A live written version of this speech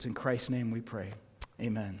In Christ's name we pray.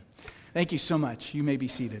 Amen. Thank you so much. You may be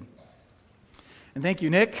seated. And thank you,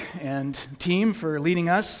 Nick and team, for leading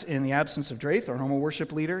us in the absence of Drath, our normal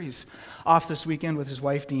worship leader. He's off this weekend with his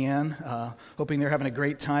wife, Deanne, hoping they're having a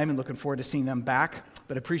great time and looking forward to seeing them back.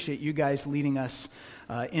 But appreciate you guys leading us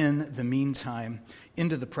in the meantime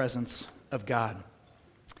into the presence of God.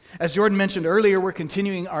 As Jordan mentioned earlier, we're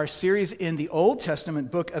continuing our series in the Old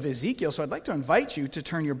Testament book of Ezekiel, so I'd like to invite you to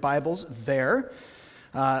turn your Bibles there.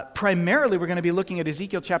 Primarily, we're going to be looking at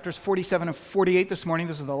Ezekiel chapters 47 and 48 this morning.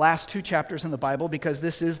 Those are the last two chapters in the Bible because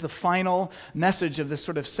this is the final message of this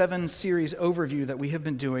sort of 7-series overview that we have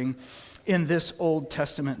been doing in this Old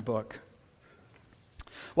Testament book.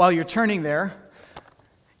 While you're turning there,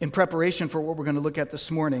 in preparation for what we're going to look at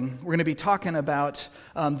this morning, we're going to be talking about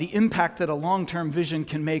the impact that a long-term vision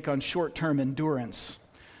can make on short-term endurance.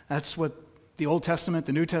 That's what the Old Testament,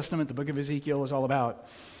 the New Testament, the book of Ezekiel is all about.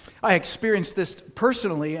 I experienced this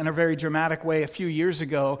personally in a very dramatic way a few years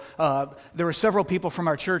ago. There were several people from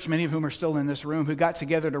our church, many of whom are still in this room, who got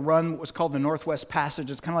together to run what was called the Northwest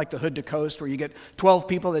Passage. It's kind of like the Hood to Coast, where you get 12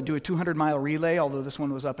 people that do a 200-mile relay, although this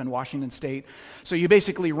one was up in Washington State. So you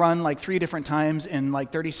basically run like 3 different times in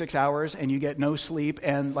like 36 hours, and you get no sleep,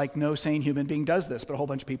 and like no sane human being does this, but a whole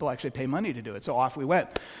bunch of people actually pay money to do it. So off we went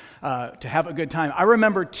to have a good time. I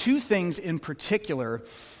remember 2 things in particular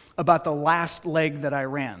about the last leg that I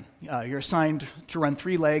ran. You're assigned to run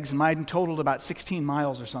 3 legs, and mine totaled about 16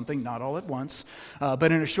 miles or something, not all at once,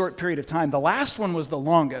 but in a short period of time. The last one was the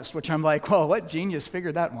longest, which I'm like, well, what genius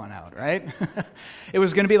figured that one out, right? It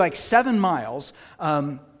was going to be like 7 miles,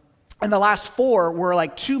 and the last 4 were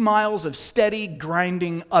like 2 miles of steady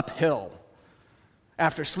grinding uphill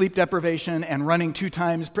after sleep deprivation and running 2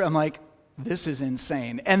 times. I'm like, this is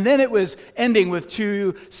insane. And then it was ending with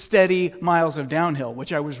 2 steady miles of downhill,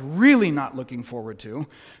 which I was really not looking forward to,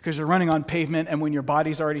 because you're running on pavement, and when your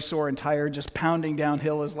body's already sore and tired, just pounding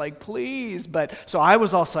downhill is like, please. But so I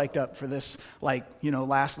was all psyched up for this,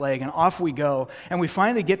 last leg, and off we go. And we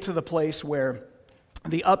finally get to the place where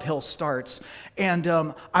the uphill starts, and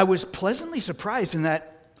I was pleasantly surprised in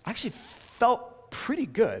that I actually felt pretty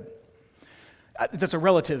good. That's a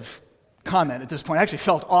relative comment at this point. I actually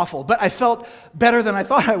felt awful, but I felt better than I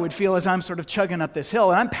thought I would feel as I'm sort of chugging up this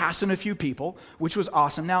hill, and I'm passing a few people, which was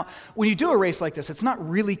awesome. Now, when you do a race like this, it's not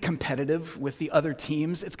really competitive with the other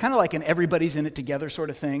teams. It's kind of like an everybody's in it together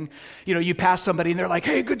sort of thing. You know, you pass somebody and they're like,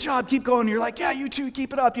 hey, good job, keep going. And you're like, yeah, you too,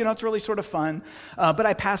 keep it up. You know, it's really sort of fun. But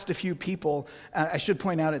I passed a few people. I should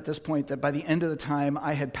point out at this point that by the end of the time,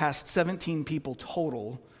 I had passed 17 people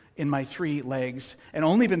total in my 3 legs and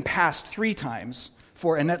only been passed 3 times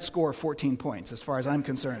for a net score of 14 points, as far as I'm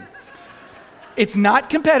concerned. It's not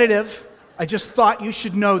competitive. I just thought you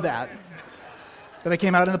should know that I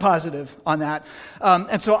came out in the positive on that.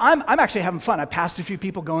 And so I'm actually having fun. I passed a few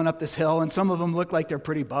people going up this hill, and some of them look like they're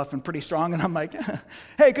pretty buff and pretty strong, and I'm like,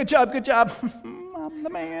 hey, good job. I'm the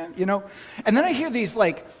man, you know? And then I hear these,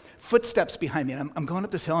 footsteps behind me, and I'm going up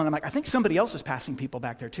this hill, and I'm like, I think somebody else is passing people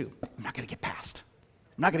back there, too. I'm not going to get past.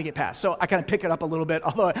 So I kind of pick it up a little bit,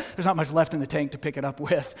 although there's not much left in the tank to pick it up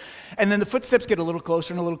with. And then the footsteps get a little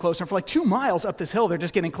closer and a little closer. And for like 2 miles up this hill, they're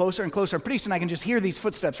just getting closer and closer. And pretty soon I can just hear these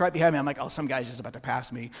footsteps right behind me. I'm like, oh, some guy's just about to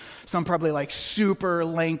pass me. Some probably like super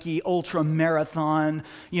lanky, ultra marathon,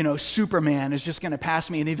 Superman is just going to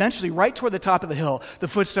pass me. And eventually, right toward the top of the hill, the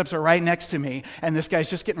footsteps are right next to me. And this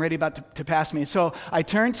guy's just getting ready about to pass me. And so I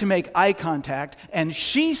turn to make eye contact, and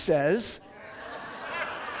she says,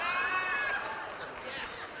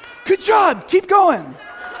 good job, keep going.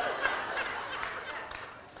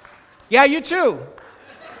 Yeah, you too.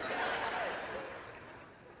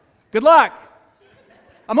 Good luck.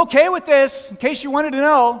 I'm okay with this, in case you wanted to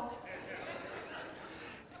know.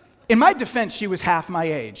 In my defense, she was half my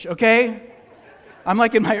age, okay? I'm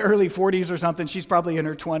like in my early 40s or something. She's probably in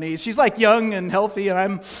her 20s. She's like young and healthy, and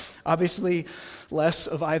I'm obviously less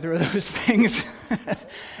of either of those things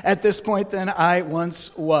at this point than I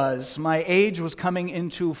once was. My age was coming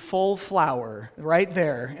into full flower right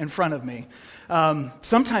there in front of me.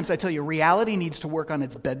 Sometimes I tell you, reality needs to work on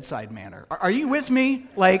its bedside manner. Are you with me?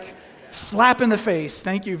 Slap in the face,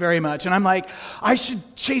 thank you very much. And I'm like, I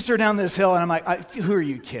should chase her down this hill. And I'm like, who are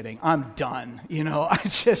you kidding? I'm done.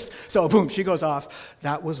 So boom, she goes off.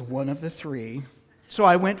 That was one of the 3. So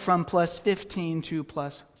I went from plus 15 to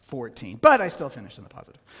plus 14. But I still finished in the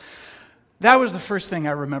positive. That was the first thing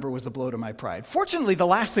I remember, was the blow to my pride. Fortunately, the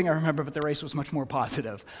last thing I remember about the race was much more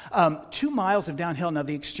positive. 2 miles of downhill. Now,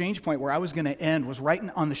 the exchange point where I was going to end was right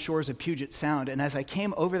on the shores of Puget Sound. And as I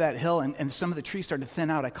came over that hill and some of the trees started to thin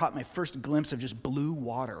out, I caught my first glimpse of just blue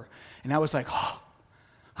water. And I was like, oh,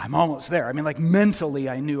 I'm almost there. I mean, like mentally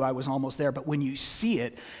I knew I was almost there, but when you see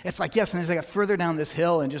it, it's like, yes, and as I got further down this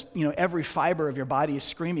hill and just, every fiber of your body is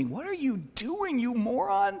screaming, what are you doing, you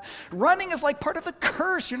moron? Running is like part of the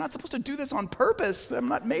curse. You're not supposed to do this on purpose. I'm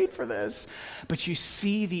not made for this. But you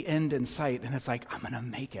see the end in sight, and it's like, I'm going to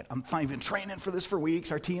make it. I've been training for this for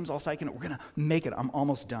weeks. Our team's all psyching it. We're going to make it. I'm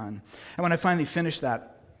almost done. And when I finally finished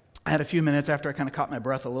that, I had a few minutes after I kind of caught my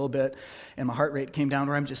breath a little bit, and my heart rate came down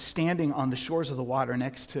where I'm just standing on the shores of the water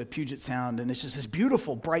next to Puget Sound, and it's just this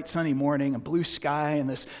beautiful, bright, sunny morning, a blue sky, and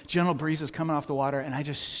this gentle breeze is coming off the water, and I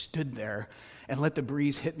just stood there and let the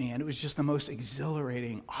breeze hit me, and it was just the most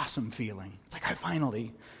exhilarating, awesome feeling. It's like I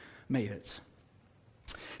finally made it.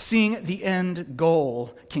 Seeing the end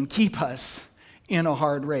goal can keep us in a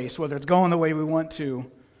hard race, whether it's going the way we want to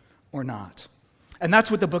or not. And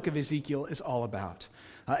that's what the book of Ezekiel is all about.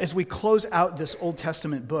 As we close out this Old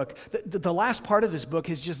Testament book, the last part of this book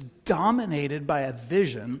is just dominated by a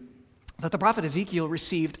vision that the prophet Ezekiel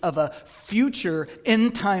received of a future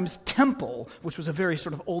end times temple, which was a very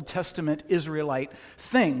sort of Old Testament Israelite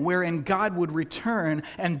thing, wherein God would return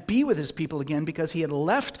and be with his people again because he had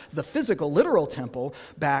left the physical, literal temple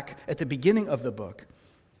back at the beginning of the book.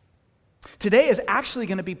 Today is actually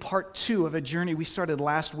going to be part 2 of a journey we started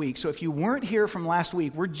last week. So if you weren't here from last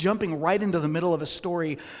week, we're jumping right into the middle of a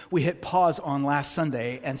story we hit pause on last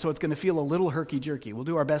Sunday, and so it's going to feel a little herky-jerky. We'll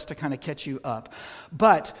do our best to kind of catch you up.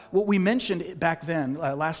 But what we mentioned back then,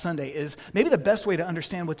 last Sunday, is maybe the best way to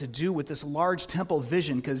understand what to do with this large temple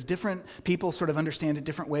vision, because different people sort of understand it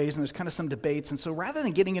different ways, and there's kind of some debates. And so rather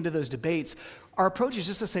than getting into those debates, our approach is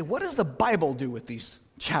just to say, what does the Bible do with these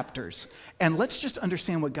chapters? And let's just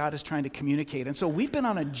understand what God is trying to communicate. And so we've been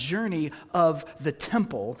on a journey of the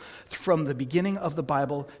temple from the beginning of the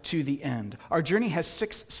Bible to the end. Our journey has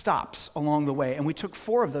 6 stops along the way, and we took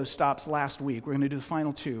 4 of those stops last week. We're going to do the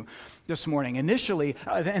final 2 this morning. Initially,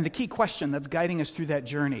 and the key question that's guiding us through that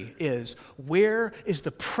journey is, where is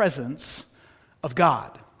the presence of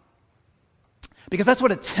God? Because that's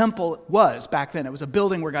what a temple was back then. It was a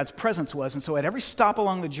building where God's presence was. And so at every stop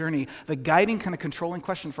along the journey, the guiding kind of controlling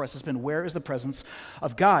question for us has been, where is the presence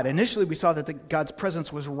of God? Initially, we saw that God's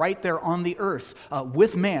presence was right there on the earth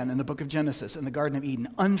with man in the book of Genesis, in the Garden of Eden,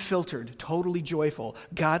 unfiltered, totally joyful.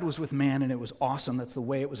 God was with man, and it was awesome. That's the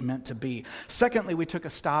way it was meant to be. Secondly, we took a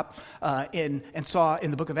stop and saw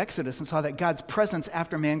in the book of Exodus and saw that God's presence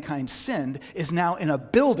after mankind sinned is now in a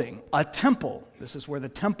building, a temple. This is where the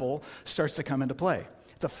temple starts to come into play.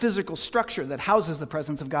 It's a physical structure that houses the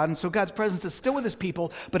presence of God, and so God's presence is still with his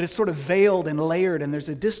people, but it's sort of veiled and layered, and there's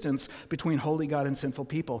a distance between holy God and sinful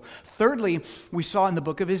people. Thirdly, we saw in the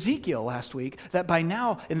book of Ezekiel last week that by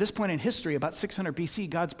now, in this point in history, about 600 BC,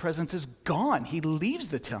 God's presence is gone. He leaves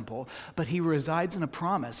the temple, but he resides in a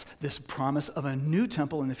promise, this promise of a new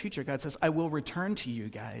temple in the future. God says, I will return to you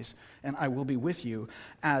guys, and I will be with you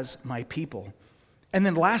as my people. And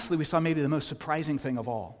then lastly, we saw maybe the most surprising thing of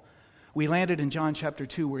all. We landed in John chapter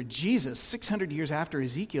 2 where Jesus, 600 years after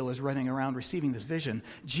Ezekiel is running around receiving this vision,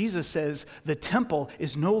 Jesus says the temple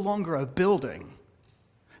is no longer a building.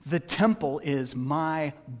 The temple is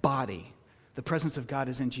my body. The presence of God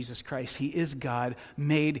is in Jesus Christ. He is God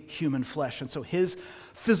made human flesh. And so his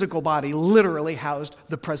physical body literally housed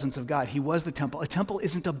the presence of God. He was the temple. A temple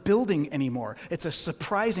isn't a building anymore. It's a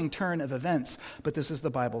surprising turn of events, but this is the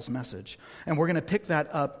Bible's message. And we're going to pick that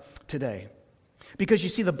up today. Because you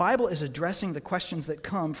see, the Bible is addressing the questions that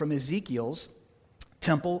come from Ezekiel's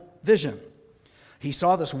temple vision. He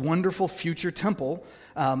saw this wonderful future temple,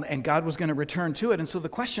 and God was going to return to it. And so the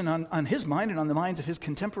question on his mind and on the minds of his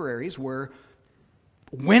contemporaries were,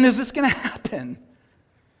 when is this going to happen?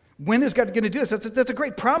 When is God going to do this? That's a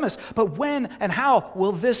great promise. But when and how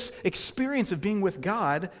will this experience of being with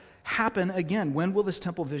God happen again? When will this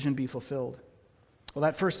temple vision be fulfilled? Well,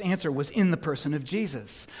 that first answer was in the person of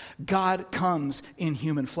Jesus. God comes in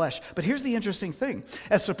human flesh. But here's the interesting thing.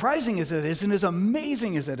 As surprising as it is and as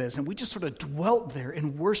amazing as it is, and we just sort of dwelt there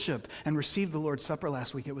in worship and received the Lord's Supper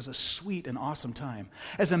last week. It was a sweet and awesome time.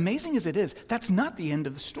 As amazing as it is, that's not the end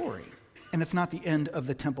of the story. And it's not the end of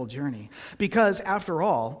the temple journey. Because after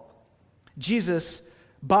all, Jesus'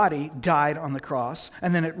 body died on the cross,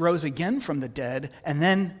 and then it rose again from the dead, and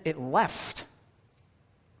then it left.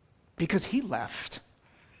 Because he left.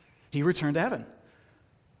 He returned to heaven.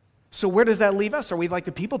 So where does that leave us? Are we like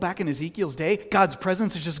the people back in Ezekiel's day? God's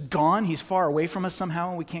presence is just gone. He's far away from us somehow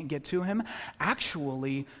and we can't get to him?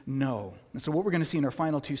 Actually, no. And so what we're going to see in our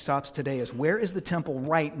final 2 stops today is, where is the temple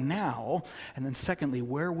right now? And then secondly,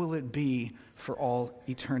 where will it be for all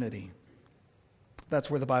eternity? That's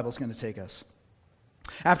where the Bible's going to take us.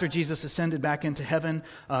 After Jesus ascended back into heaven,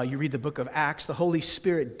 you read the book of Acts, the Holy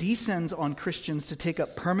Spirit descends on Christians to take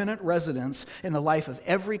up permanent residence in the life of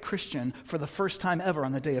every Christian for the first time ever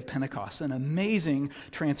on the day of Pentecost. An amazing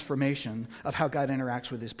transformation of how God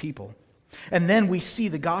interacts with his people. And then we see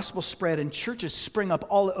the gospel spread and churches spring up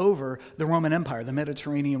all over the Roman Empire, the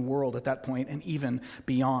Mediterranean world at that point, and even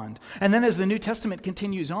beyond. And then as the New Testament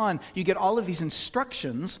continues on, you get all of these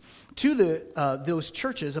instructions to those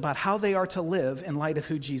churches about how they are to live in light of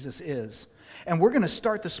who Jesus is. And we're going to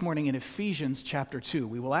start this morning in Ephesians chapter 2.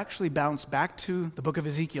 We will actually bounce back to the book of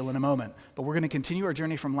Ezekiel in a moment, but we're going to continue our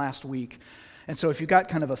journey from last week. And so if you've got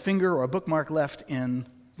kind of a finger or a bookmark left in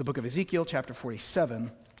the book of Ezekiel, chapter 47,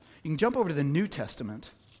 you can jump over to the New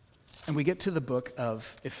Testament, and we get to the book of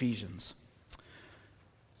Ephesians.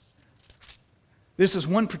 This is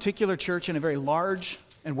one particular church in a very large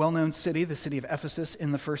and well-known city, the city of Ephesus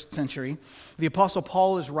in the first century. The Apostle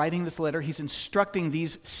Paul is writing this letter. He's instructing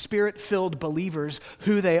these Spirit-filled believers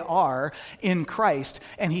who they are in Christ.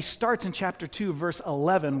 And he starts in chapter 2, verse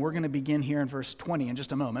 11. We're going to begin here in verse 20 in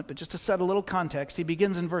just a moment. But just to set a little context, he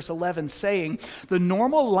begins in verse 11 saying, the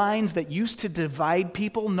normal lines that used to divide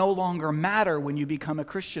people no longer matter when you become a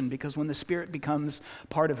Christian, because when the Spirit becomes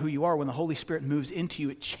part of who you are, when the Holy Spirit moves into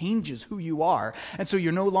you, it changes who you are. And so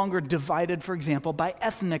you're no longer divided, for example, by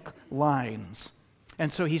ethnic lines.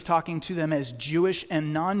 And so he's talking to them as Jewish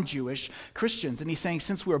and non-Jewish Christians. And he's saying,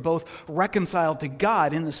 since we're both reconciled to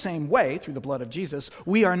God in the same way through the blood of Jesus,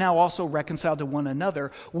 we are now also reconciled to one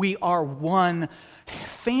another. We are one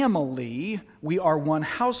family. We are one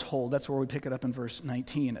household. That's where we pick it up in verse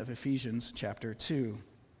 19 of Ephesians chapter 2.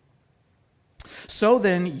 So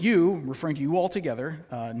then you, referring to you all together,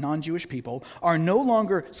 non-Jewish people, are no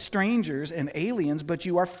longer strangers and aliens, but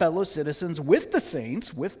you are fellow citizens with the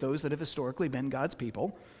saints, with those that have historically been God's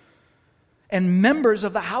people, and members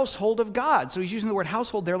of the household of God. So he's using the word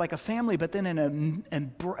household there like a family, but then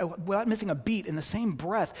without missing a beat, in the same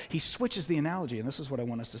breath, he switches the analogy, and this is what I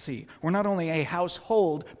want us to see. We're not only a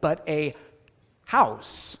household, but a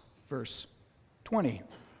house. Verse 20.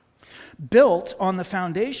 Built on the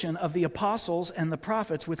foundation of the apostles and the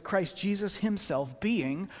prophets, with Christ Jesus himself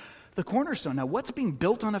being the cornerstone. Now, what's being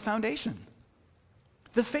built on a foundation?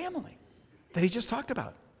 The family that he just talked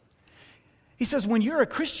about. He says, when you're a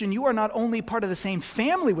Christian, you are not only part of the same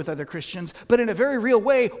family with other Christians, but in a very real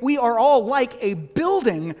way, we are all like a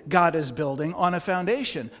building God is building on a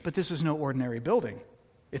foundation. But this is no ordinary building.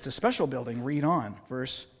 It's a special building. Read on,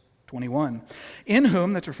 verse 21. In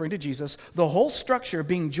whom, that's referring to Jesus, the whole structure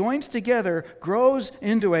being joined together grows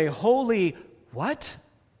into a holy, what?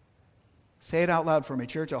 Say it out loud for me,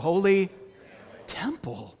 church. A holy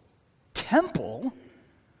temple. Temple?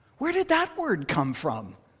 Where did that word come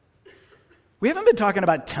from? We haven't been talking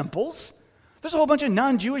about temples. There's a whole bunch of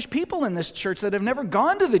non-Jewish people in this church that have never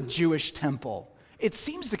gone to the Jewish temple. It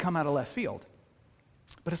seems to come out of left field.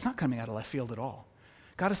 But it's not coming out of left field at all.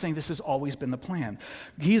 God is saying this has always been the plan.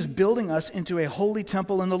 He is building us into a holy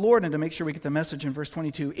temple in the Lord. And to make sure we get the message in verse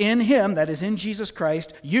 22, in him, that is in Jesus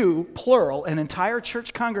Christ, you, plural, an entire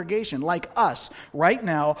church congregation like us right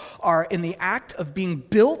now are in the act of being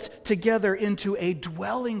built together into a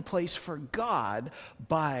dwelling place for God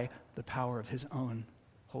by the power of his own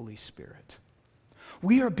Holy Spirit.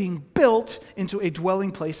 We are being built into a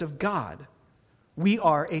dwelling place of God. We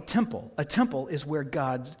are a temple. A temple is where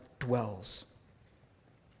God dwells.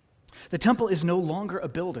 The temple is no longer a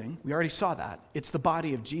building. We already saw that. It's the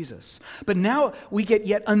body of Jesus. But now we get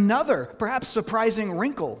yet another, perhaps surprising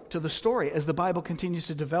wrinkle to the story as the Bible continues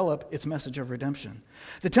to develop its message of redemption.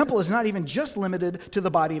 The temple is not even just limited to the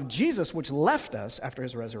body of Jesus, which left us after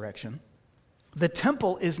his resurrection. The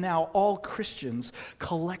temple is now all Christians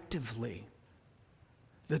collectively.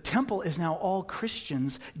 The temple is now all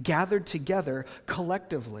Christians gathered together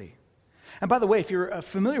collectively. And by the way, if you're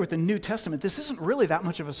familiar with the New Testament, this isn't really that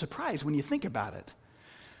much of a surprise when you think about it.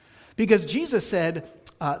 Because Jesus said,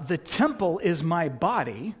 the temple is my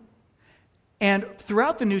body. And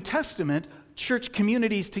throughout the New Testament, church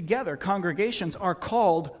communities together, congregations, are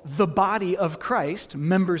called the body of Christ,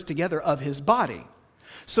 members together of his body.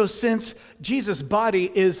 So since Jesus' body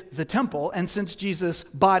is the temple, and since Jesus'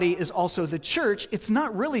 body is also the church, it's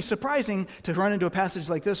not really surprising to run into a passage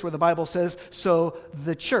like this where the Bible says, so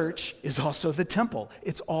the church is also the temple.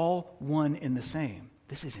 It's all one in the same.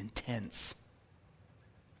 This is intense.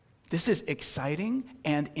 This is exciting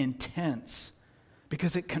and intense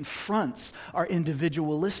because it confronts our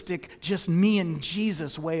individualistic, just me and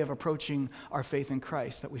Jesus way of approaching our faith in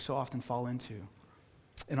Christ that we so often fall into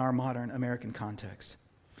in our modern American context.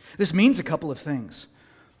 This means a couple of things.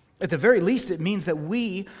 At the very least, it means that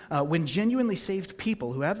we, when genuinely saved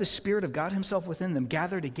people who have the Spirit of God Himself within them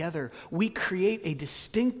gather together, we create a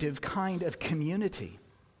distinctive kind of community.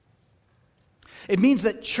 It means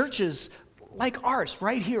that churches like ours,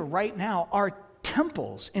 right here, right now, are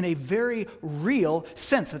temples in a very real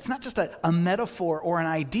sense. It's not just a metaphor or an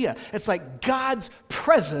idea. It's like God's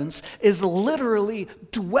presence is literally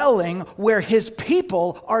dwelling where His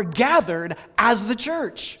people are gathered as the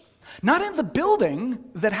church. Not in the building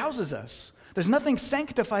that houses us. There's nothing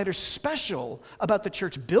sanctified or special about the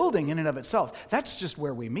church building in and of itself. That's just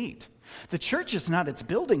where we meet. The church is not its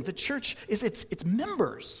building. The church is its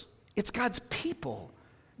members. It's God's people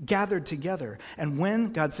gathered together. And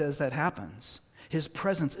when God says that happens, His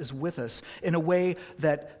presence is with us in a way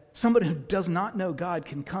that somebody who does not know God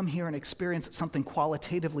can come here and experience something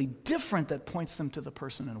qualitatively different that points them to the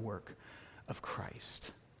person and work of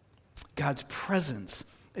Christ. God's presence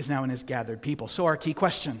is now in His gathered people. So our key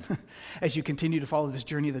question, as you continue to follow this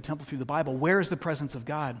journey of the temple through the Bible, where is the presence of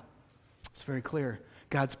God? It's very clear.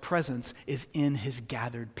 God's presence is in His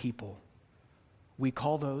gathered people. We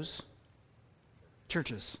call those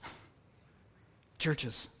churches.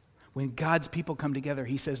 Churches. When God's people come together,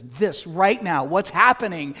 He says, this right now, what's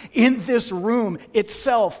happening in this room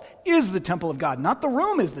itself is the temple of God. Not the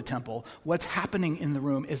room is the temple. What's happening in the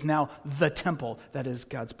room is now the temple. That is,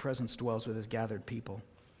 God's presence dwells with His gathered people.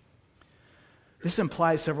 This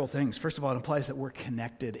implies several things. First of all, it implies that we're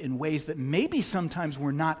connected in ways that maybe sometimes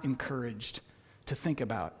we're not encouraged to think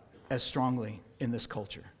about as strongly in this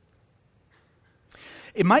culture.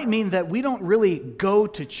 It might mean that we don't really go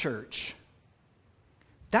to church.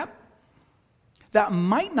 That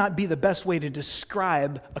might not be the best way to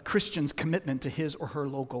describe a Christian's commitment to his or her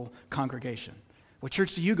local congregation. What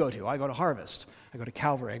church do you go to? I go to Harvest. I go to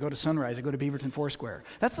Calvary. I go to Sunrise. I go to Beaverton Foursquare.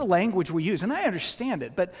 That's the language we use, and I understand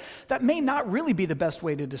it, but that may not really be the best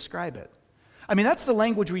way to describe it. I mean, that's the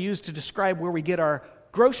language we use to describe where we get our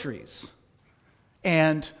groceries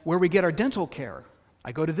and where we get our dental care.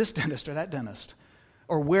 I go to this dentist or that dentist.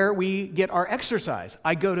 Or where we get our exercise.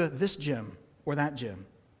 I go to this gym or that gym.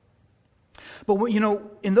 But,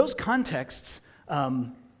 in those contexts,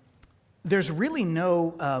 there's really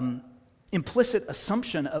no implicit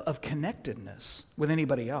assumption of connectedness with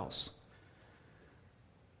anybody else.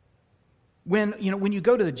 When you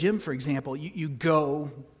go to the gym, for example, you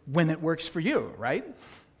go when it works for you, right?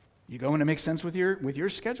 You go when it makes sense with your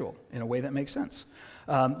schedule in a way that makes sense.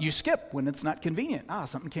 You skip when it's not convenient.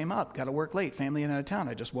 Something came up, got to work late, family in out of town,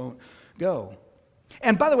 I just won't go.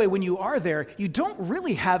 And by the way, when you are there, you don't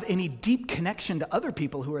really have any deep connection to other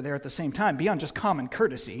people who are there at the same time, beyond just common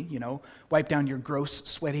courtesy, wipe down your gross,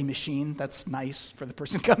 sweaty machine. That's nice for the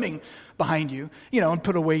person coming behind you, and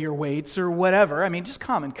put away your weights or whatever. I mean, just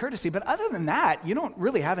common courtesy. But other than that, you don't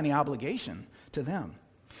really have any obligation to them.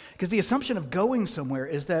 Because the assumption of going somewhere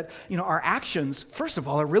is that, our actions, first of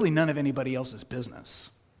all, are really none of anybody else's business.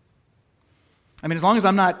 I mean, as long as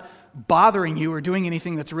I'm not bothering you or doing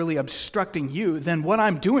anything that's really obstructing you, then what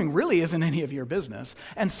I'm doing really isn't any of your business.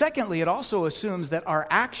 And secondly, it also assumes that our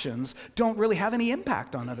actions don't really have any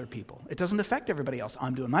impact on other people. It doesn't affect everybody else.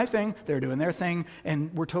 I'm doing my thing, they're doing their thing,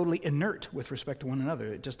 and we're totally inert with respect to one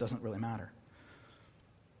another. It just doesn't really matter.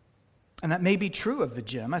 And that may be true of the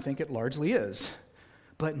gym. I think it largely is.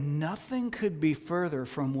 But nothing could be further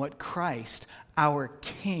from what Christ, our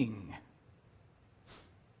King,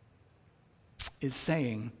 is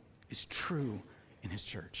saying is true in His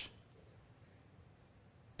church.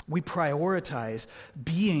 We prioritize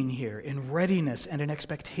being here in readiness and in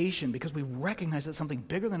expectation because we recognize that something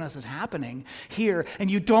bigger than us is happening here, and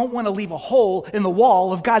you don't want to leave a hole in the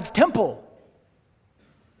wall of God's temple.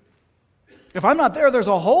 If I'm not there, there's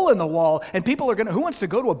a hole in the wall, and people are who wants to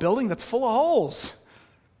go to a building that's full of holes?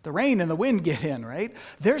 The rain and the wind get in, right?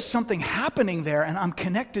 There's something happening there, and I'm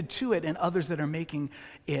connected to it and others that are making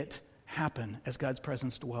it happen as God's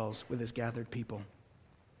presence dwells with His gathered people.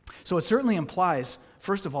 So it certainly implies,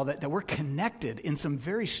 first of all, that we're connected in some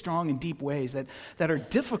very strong and deep ways that are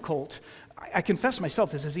difficult. I confess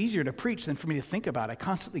myself, this is easier to preach than for me to think about. I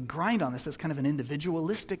constantly grind on this as kind of an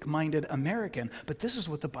individualistic-minded American, but this is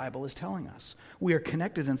what the Bible is telling us. We are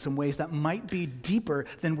connected in some ways that might be deeper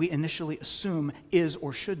than we initially assume is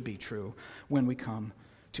or should be true when we come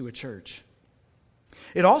to a church.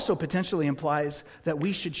 It also potentially implies that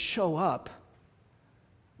we should show up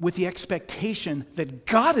with the expectation that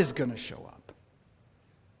God is going to show up.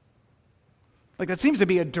 Like, that seems to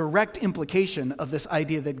be a direct implication of this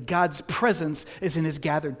idea that God's presence is in His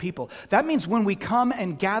gathered people. That means when we come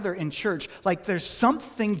and gather in church, like there's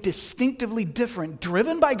something distinctively different,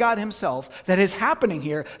 driven by God Himself, that is happening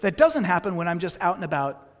here that doesn't happen when I'm just out and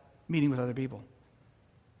about meeting with other people.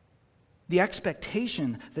 the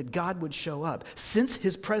expectation that God would show up, since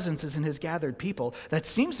his presence is in his gathered people, that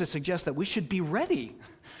seems to suggest that we should be ready.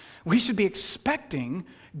 We should be expecting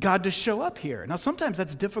God to show up here. Now, sometimes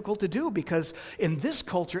that's difficult to do because in this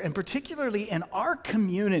culture, and particularly in our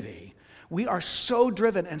community, we are so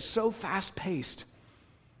driven and so fast-paced.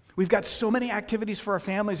 We've got so many activities for our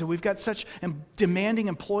families, and we've got such demanding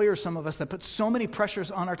employers, some of us, that put so many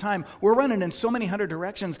pressures on our time. We're running in so many hundred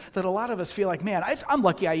directions that a lot of us feel like, man, I'm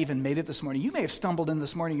lucky I even made it this morning. You may have stumbled in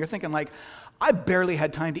this morning. You're thinking like, I barely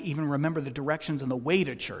had time to even remember the directions and the way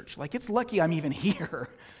to church. Like, it's lucky I'm even here.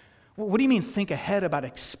 What do you mean think ahead about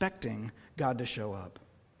expecting God to show up?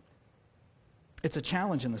 It's a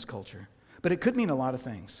challenge in this culture, but it could mean a lot of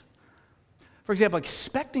things. For example,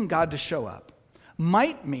 expecting God to show up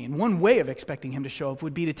might mean, one way of expecting him to show up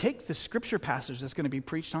would be to take the scripture passage that's going to be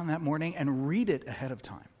preached on that morning and read it ahead of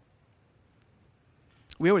time.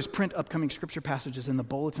 We always print upcoming scripture passages in the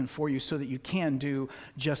bulletin for you so that you can do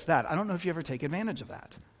just that. I don't know if you ever take advantage of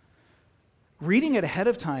that. Reading it ahead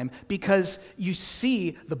of time because you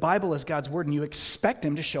see the Bible as God's word and you expect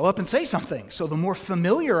him to show up and say something. So the more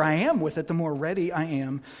familiar I am with it, the more ready I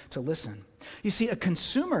am to listen. You see, a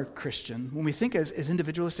consumer Christian, when we think as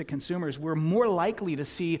individualistic consumers, we're more likely to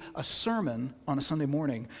see a sermon on a Sunday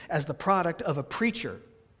morning as the product of a preacher,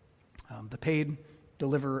 the paid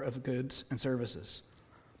deliverer of goods and services.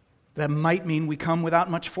 That might mean we come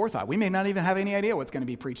without much forethought. We may not even have any idea what's going to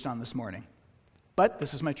be preached on this morning. But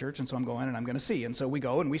this is my church, and so I'm going and I'm going to see. And so we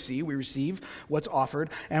go and we see, we receive what's offered,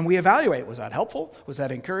 and we evaluate. Was that helpful? Was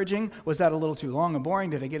that encouraging? Was that a little too long and boring?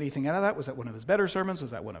 Did I get anything out of that? Was that one of his better sermons?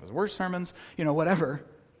 Was that one of his worst sermons? Whatever.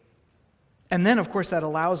 And then, of course, that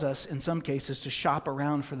allows us, in some cases, to shop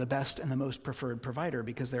around for the best and the most preferred provider,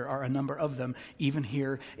 because there are a number of them, even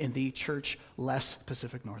here in the church-less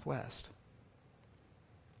Pacific Northwest.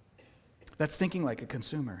 That's thinking like a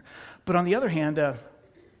consumer. But on the other hand, I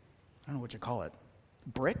don't know what you call it.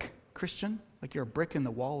 Brick Christian? Like you're a brick in the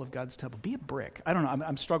wall of God's temple. Be a brick. I don't know.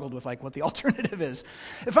 I'm struggled with like what the alternative is.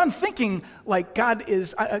 If I'm thinking like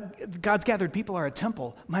God's gathered people are a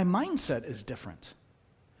temple, my mindset is different.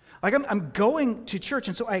 Like I'm going to church,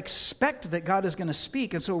 and so I expect that God is going to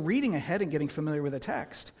speak. And so reading ahead and getting familiar with the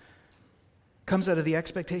text comes out of the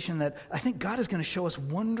expectation that I think God is going to show us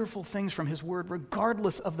wonderful things from his word,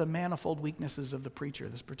 regardless of the manifold weaknesses of the preacher.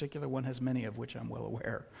 This particular one has many of which I'm well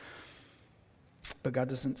aware. But God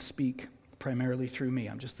doesn't speak primarily through me.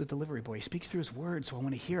 I'm just the delivery boy. He speaks through his word, so I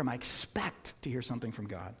want to hear him. I expect to hear something from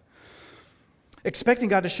God. Expecting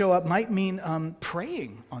God to show up might mean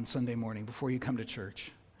praying on Sunday morning before you come to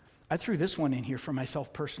church. I threw this one in here for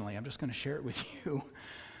myself personally. I'm just going to share it with you.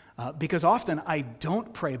 Because often I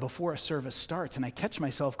don't pray before a service starts, and I catch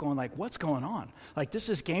myself going like, what's going on? Like, this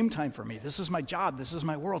is game time for me. This is my job. This is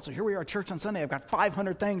my world. So here we are at church on Sunday. I've got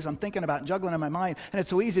 500 things I'm thinking about and juggling in my mind, and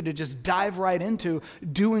it's so easy to just dive right into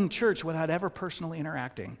doing church without ever personally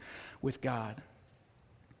interacting with God.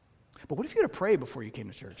 But what if you had to pray before you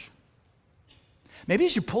came to church? Maybe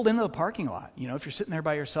as you pulled into the parking lot, if you're sitting there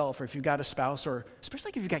by yourself, or if you've got a spouse, or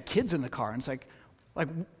especially if you've got kids in the car, and it's like,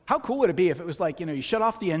 how cool would it be if it was like, you shut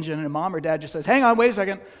off the engine and mom or dad just says, hang on, wait a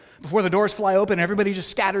second, before the doors fly open, everybody just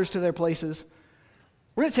scatters to their places.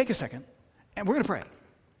 We're going to take a second, and we're going to pray.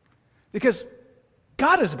 Because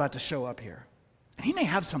God is about to show up here, and he may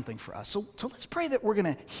have something for us. So let's pray that we're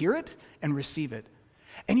going to hear it and receive it.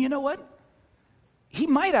 And you know what? He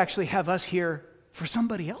might actually have us here for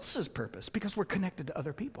somebody else's purpose, because we're connected to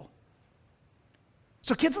other people.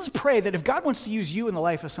 So kids, let's pray that if God wants to use you in the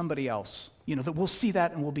life of somebody else, that we'll see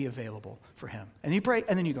that and we'll be available for him. And you pray,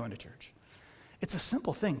 and then you go into church. It's a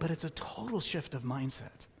simple thing, but it's a total shift of mindset.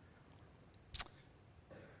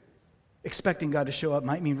 Expecting God to show up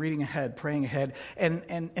might mean reading ahead, praying ahead, and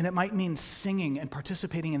it might mean singing and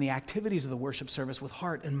participating in the activities of the worship service with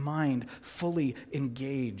heart and mind fully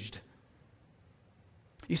engaged.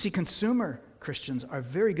 You see, consumer Christians are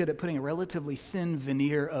very good at putting a relatively thin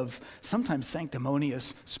veneer of sometimes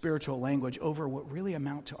sanctimonious spiritual language over what really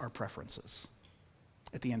amount to our preferences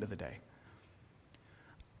at the end of the day.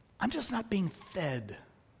 I'm just not being fed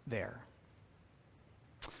there.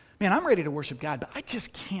 Man, I'm ready to worship God, but I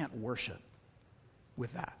just can't worship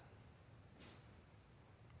with that.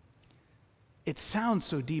 It sounds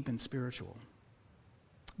so deep and spiritual,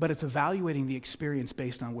 but it's evaluating the experience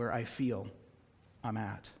based on where I feel I'm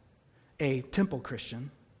at. A temple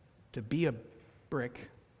Christian, to be a brick,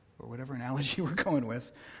 or whatever analogy we're going with,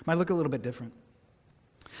 might look a little bit different.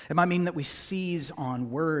 It might mean that we seize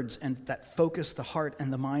on words and that focus the heart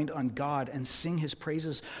and the mind on God and sing his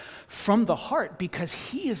praises from the heart, because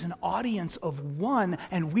he is an audience of one,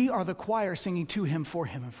 and we are the choir singing to him,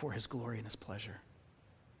 and for his glory and his pleasure.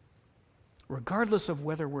 regardless of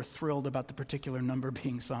whether we're thrilled about the particular number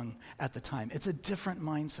being sung at the time. It's a different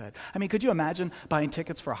mindset. I mean, could you imagine buying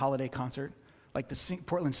tickets for a holiday concert, like the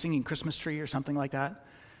Portland Singing Christmas Tree or something like that?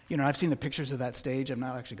 You know, I've seen the pictures of that stage. I've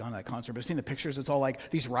not actually gone to that concert, but I've seen the pictures. It's all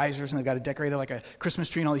like these risers, and they've got it decorated like a Christmas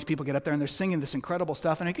tree, and all these people get up there, and they're singing this incredible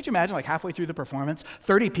stuff. And could you imagine, like halfway through the performance,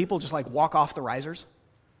 30 people just like walk off the risers?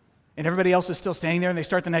 And everybody else is still standing there, and they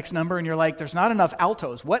start the next number, and you're like, there's not enough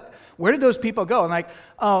altos. Where did those people go? And like,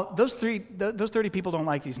 oh, those 30 people don't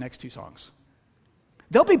like these next two songs.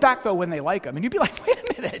 They'll be back, though, when they like them. And you'd be like, wait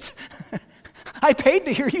a minute. I paid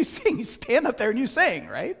to hear you sing. You stand up there and you sing,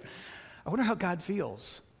 right? I wonder how God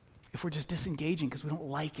feels if we're just disengaging because we don't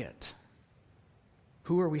like it.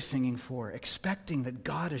 Who are we singing for? Expecting that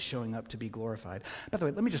God is showing up to be glorified. By the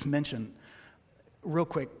way, let me just mention, real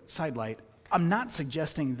quick, sidelight, I'm not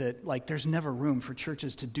suggesting that like there's never room for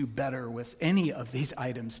churches to do better with any of these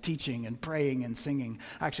items, teaching and praying and singing.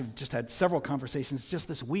 I actually just had several conversations just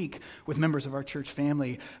this week with members of our church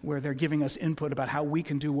family where they're giving us input about how we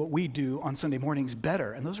can do what we do on Sunday mornings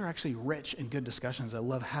better. And those are actually rich and good discussions. I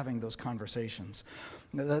love having those conversations.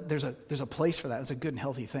 There's a place for that. It's a good and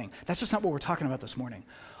healthy thing. That's just not what we're talking about this morning.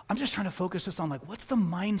 I'm just trying to focus this on like, what's the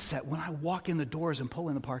mindset when I walk in the doors and pull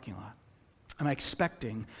in the parking lot? Am I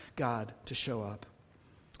expecting God to show up?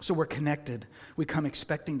 So we're connected. We come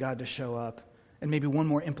expecting God to show up. And maybe one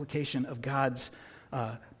more implication of God's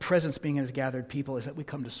presence being in his gathered people is that we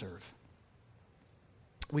come to serve.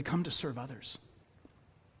 We come to serve others.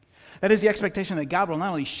 That is the expectation that God will not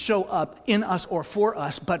only show up in us or for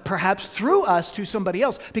us, but perhaps through us to somebody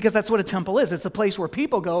else, because that's what a temple is. It's the place where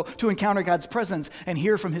people go to encounter God's presence and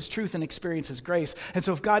hear from his truth and experience his grace. And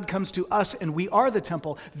so if God comes to us and we are the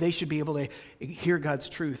temple, they should be able to hear God's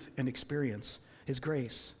truth and experience his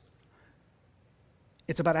grace.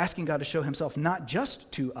 It's about asking God to show himself not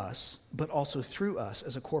just to us, but also through us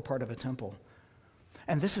as a core part of a temple.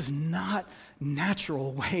 And this is not a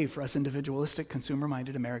natural way for us individualistic,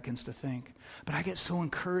 consumer-minded Americans to think. But I get so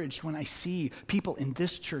encouraged when I see people in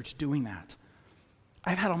this church doing that.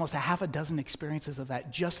 I've had almost a half a dozen experiences of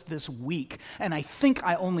that just this week. And I think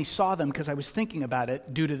I only saw them because I was thinking about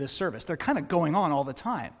it due to this service. They're kind of going on all the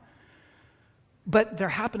time. But they're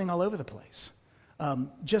happening all over the place.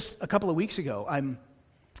 Just a couple of weeks ago, I'm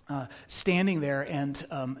standing there and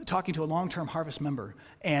talking to a long-term Harvest member,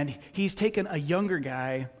 and he's taken a younger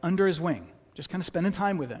guy under his wing, just kind of spending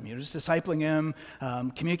time with him, just discipling him,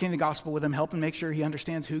 communicating the gospel with him, helping make sure he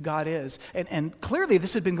understands who God is. And clearly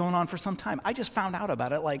this had been going on for some time. I just found out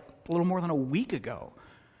about it like a little more than a week ago.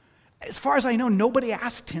 As far as I know, nobody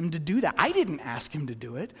asked him to do that. I didn't ask him to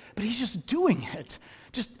do it, but he's just doing it.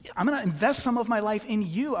 I'm going to invest some of my life in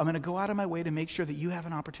you. I'm going to go out of my way to make sure that you have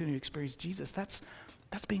an opportunity to experience Jesus. That's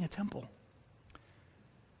being a temple.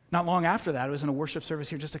 Not long after that, I was in a worship service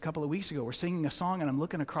here just a couple of weeks ago. We're singing a song, and I'm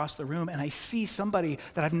looking across the room, and I see somebody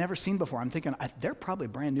that I've never seen before. I'm thinking, they're probably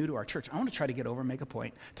brand new to our church. I want to try to get over and make a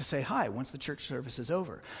point to say hi once the church service is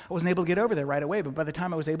over. I wasn't able to get over there right away, but by the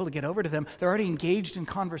time I was able to get over to them, they're already engaged in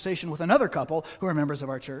conversation with another couple who are members of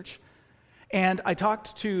our church. And I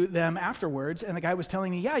talked to them afterwards, and the guy was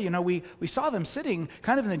telling me, we saw them sitting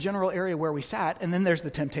kind of in the general area where we sat, and then there's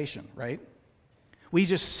the temptation, right? We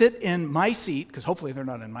just sit in my seat, because hopefully they're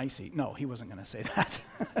not in my seat. No, he wasn't going to say that.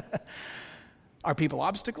 Are people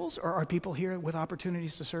obstacles, or are people here with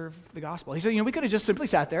opportunities to serve the gospel? He said, we could have just simply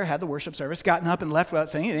sat there, had the worship service, gotten up and left without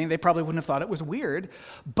saying anything. They probably wouldn't have thought it was weird.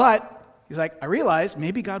 But he's like, I realized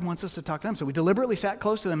maybe God wants us to talk to them. So we deliberately sat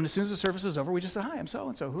close to them, and as soon as the service is over, we just said, hi, I'm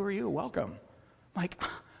so-and-so. Who are you? Welcome. I'm like,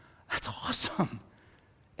 that's awesome.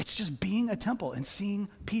 It's just being a temple and seeing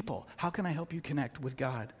people. How can I help you connect with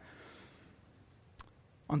God?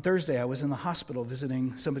 On Thursday, I was in the hospital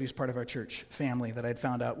visiting somebody who's part of our church family that I'd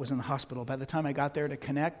found out was in the hospital. By the time I got there to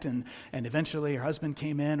connect and eventually her husband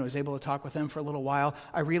came in, I was able to talk with them for a little while,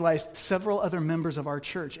 I realized several other members of our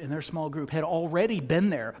church in their small group had already been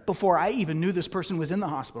there before I even knew this person was in the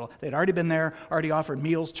hospital. They'd already been there, already offered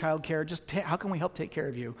meals, childcare, how can we help take care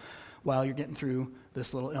of you while you're getting through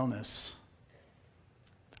this little illness?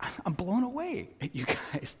 I'm blown away at you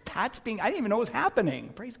guys. I didn't even know it was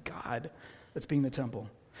happening. Praise God. That's being the temple.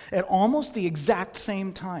 At almost the exact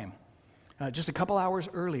same time, just a couple hours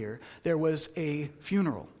earlier, there was a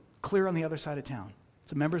funeral clear on the other side of town.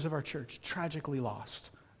 Some members of our church tragically lost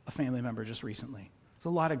a family member just recently. It's a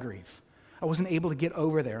lot of grief. I wasn't able to get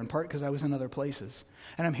over there, in part because I was in other places.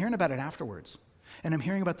 And I'm hearing about it afterwards. And I'm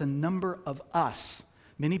hearing about the number of us,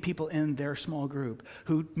 many people in their small group,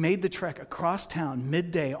 who made the trek across town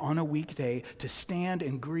midday on a weekday to stand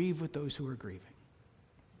and grieve with those who were grieving.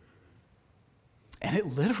 And it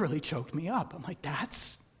literally choked me up. I'm like,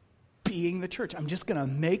 that's being the church. I'm just going to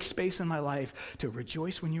make space in my life to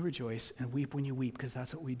rejoice when you rejoice and weep when you weep, because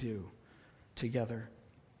that's what we do together.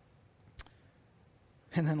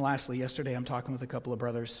 And then lastly, yesterday I'm talking with a couple of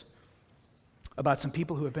brothers about some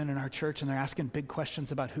people who have been in our church, and they're asking big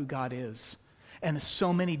questions about who God is. And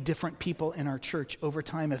so many different people in our church over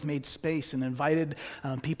time have made space and invited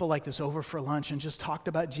people like this over for lunch and just talked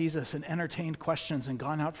about Jesus and entertained questions and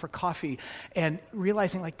gone out for coffee, and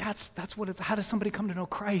realizing like that's what it's, how does somebody come to know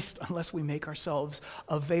Christ unless we make ourselves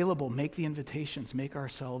available, make the invitations, make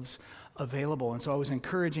ourselves available. And so I was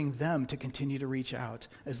encouraging them to continue to reach out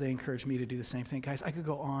as they encouraged me to do the same thing. Guys, I could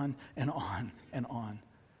go on and on and on.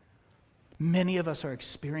 Many of us are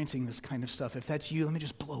experiencing this kind of stuff. If that's you, let me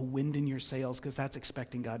just blow wind in your sails, because that's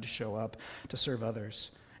expecting God to show up to serve others.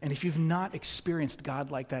 And if you've not experienced God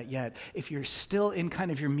like that yet, if you're still in kind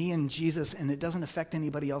of your me and Jesus and it doesn't affect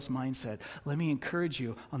anybody else's mindset, let me encourage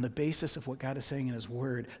you on the basis of what God is saying in His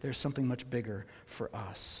Word, there's something much bigger for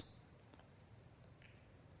us.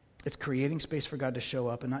 It's creating space for God to show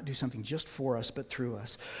up and not do something just for us, but through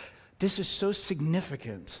us. This is so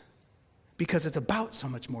significant because it's about so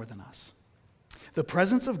much more than us. The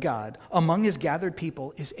presence of God among His gathered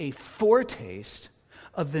people is a foretaste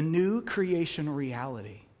of the new creation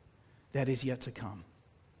reality that is yet to come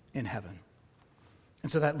in heaven.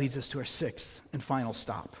 And so that leads us to our sixth and final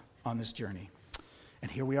stop on this journey.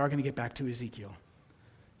 And here we are going to get back to Ezekiel.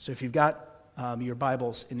 So if you've got your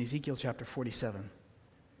Bibles in Ezekiel chapter 47,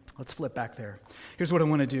 let's flip back there. Here's what I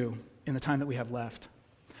want to do in the time that we have left.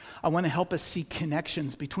 I want to help us see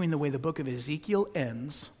connections between the way the book of Ezekiel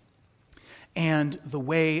ends and the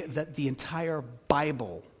way that the entire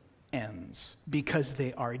Bible ends, because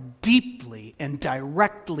they are deeply and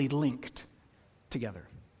directly linked together.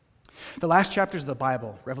 The last chapters of the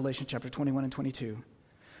Bible, Revelation chapter 21 and 22,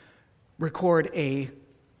 record a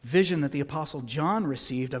vision that the Apostle John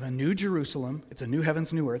received of a new Jerusalem. It's a new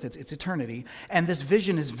heavens, new earth. It's eternity. And this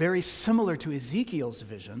vision is very similar to Ezekiel's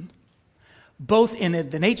vision, both in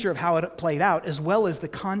the nature of how it played out as well as the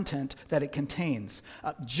content that it contains.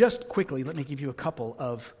 Just quickly, let me give you a couple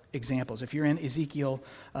of examples. If you're in Ezekiel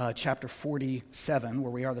chapter 47,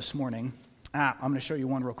 where we are this morning, I'm going to show you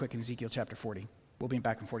one real quick in Ezekiel chapter 40. We'll be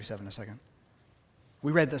back in 47 in a second.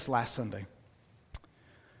 We read this last Sunday.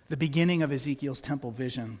 The beginning of Ezekiel's temple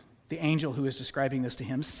vision, the angel who is describing this to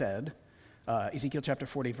him said, Ezekiel chapter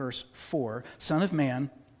 40, verse 4, Son of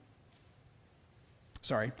man,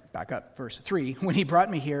 back up, verse 3. When he brought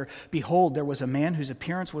me here, behold, there was a man whose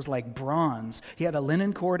appearance was like bronze. He had a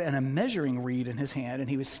linen cord and a measuring reed in his hand, and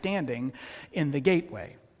he was standing in the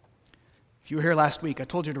gateway. If you were here last week, I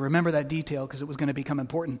told you to remember that detail because it was going to become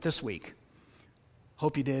important this week.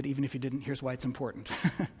 Hope you did. Even if you didn't, here's why it's important.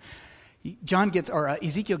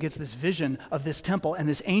 Ezekiel gets this vision of this temple, and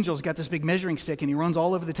this angel's got this big measuring stick, and he runs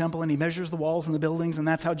all over the temple, and he measures the walls and the buildings, and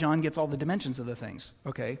that's how John gets all the dimensions of the things.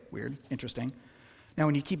 Okay, weird, interesting. Now,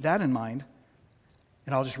 when you keep that in mind,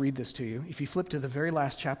 and I'll just read this to you, if you flip to the very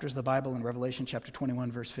last chapters of the Bible in Revelation chapter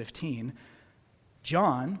 21, verse 15,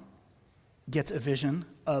 John gets a vision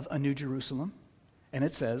of a new Jerusalem, and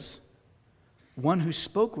it says, one who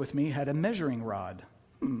spoke with me had a measuring rod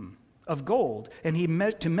of gold, and he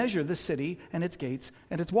to measure the city and its gates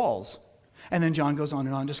and its walls. And then John goes on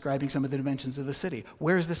and on describing some of the dimensions of the city.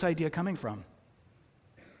 Where is this idea coming from?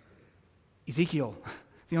 Ezekiel.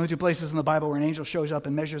 The only two places in the Bible where an angel shows up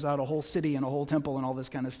and measures out a whole city and a whole temple and all this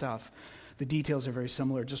kind of stuff. The details are very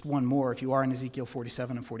similar. Just one more, if you are in Ezekiel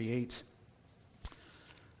 47 and 48.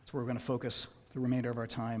 That's where we're going to focus the remainder of our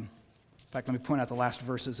time. In fact, let me point out the last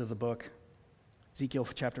verses of the book. Ezekiel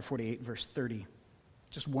chapter 48, verse 30.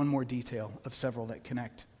 Just one more detail of several that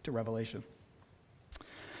connect to Revelation.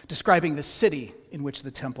 Describing the city in which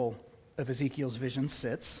the temple of Ezekiel's vision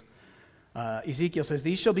sits, Ezekiel says,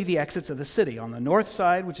 these shall be the exits of the city. On the north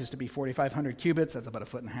side, which is to be 4,500 cubits, that's about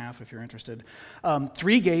 1.5 feet if you're interested.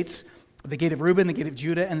 3 gates, the gate of Reuben, the gate of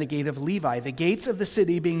Judah, and the gate of Levi. The gates of the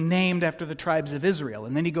city being named after the tribes of Israel.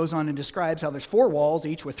 And then he goes on and describes how there's 4 walls,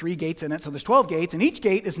 each with 3 gates in it. So there's 12 gates, and each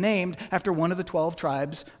gate is named after one of the 12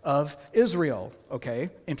 tribes of Israel.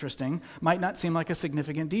 Okay, interesting. Might not seem like a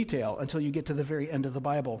significant detail until you get to the very end of the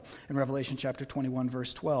Bible in Revelation chapter 21,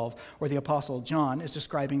 verse 12, where the Apostle John is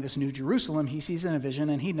describing this new Jerusalem he sees in a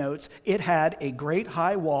vision, and he notes it had a great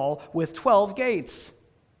high wall with 12 gates.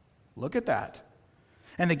 Look at that.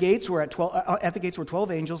 And the gates were at the gates were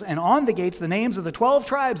 12 angels, and on the gates the names of the 12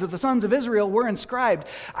 tribes of the sons of Israel were inscribed.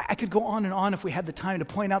 I could go on and on if we had the time to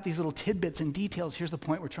point out these little tidbits and details. Here's the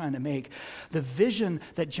point we're trying to make. The vision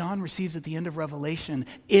that John receives at the end of Revelation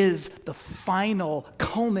is the final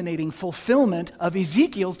culminating fulfillment of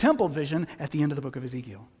Ezekiel's temple vision at the end of the book of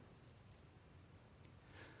Ezekiel.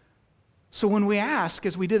 So when we ask,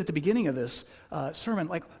 as we did at the beginning of this sermon,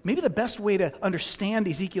 like maybe the best way to understand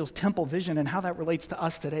Ezekiel's temple vision and how that relates to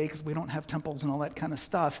us today, because we don't have temples and all that kind of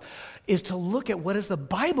stuff, is to look at what does the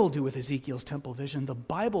Bible do with Ezekiel's temple vision. The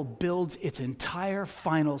Bible builds its entire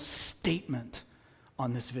final statement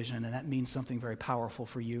on this vision, and that means something very powerful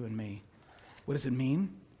for you and me. What does it mean?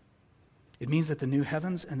 It means that the new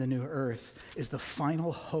heavens and the new earth is the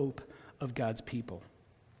final hope of God's people.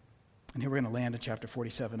 And here we're going to land at chapter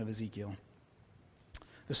 47 of Ezekiel.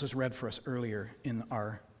 This was read for us earlier in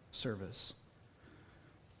our service.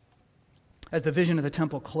 As the vision of the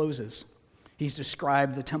temple closes, he's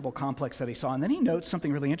described the temple complex that he saw. And then he notes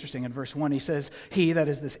something really interesting in verse 1. He says, he, that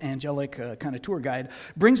is this angelic kind of tour guide,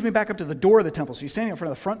 brings me back up to the door of the temple. So he's standing in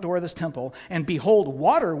front of the front door of this temple, and behold,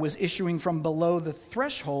 water was issuing from below the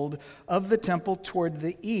threshold of the temple toward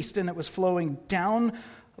the east, and it was flowing down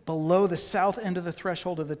below the south end of the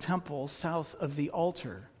threshold of the temple, south of the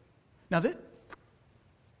altar. Now, this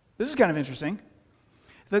is kind of interesting.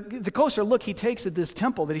 The closer look he takes at this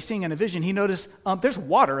temple that he's seeing in a vision, he noticed there's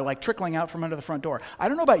water like trickling out from under the front door. I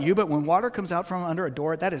don't know about you, but when water comes out from under a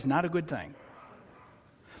door, that is not a good thing.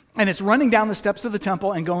 And it's running down the steps of the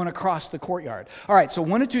temple and going across the courtyard. All right, so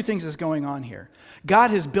one of two things is going on here. God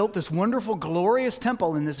has built this wonderful, glorious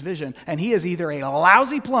temple in this vision, and he is either a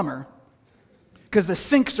lousy plumber, because the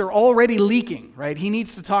sinks are already leaking, right? He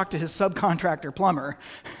needs to talk to his subcontractor plumber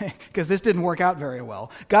because this didn't work out very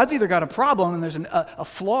well. God's either got a problem and there's a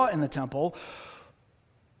flaw in the temple,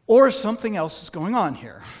 or something else is going on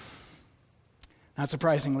here. Not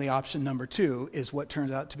surprisingly, option number 2 is what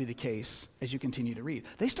turns out to be the case as you continue to read.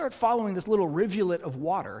 They start following this little rivulet of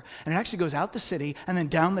water, and it actually goes out the city and then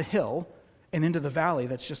down the hill and into the valley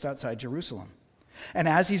that's just outside Jerusalem. And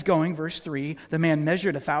as he's going, verse 3, the man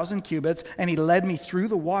measured 1,000 cubits, and he led me through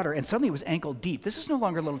the water, and suddenly it was ankle deep. This is no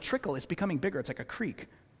longer a little trickle, it's becoming bigger. It's like a creek.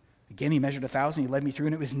 Again, he measured 1,000, he led me through,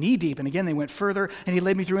 and it was knee deep. And again, they went further, and he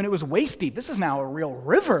led me through, and it was waist deep. This is now a real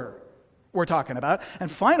river we're talking about.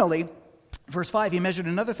 And finally, verse 5, he measured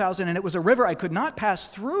another 1,000, and it was a river I could not pass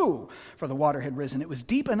through, for the water had risen. It was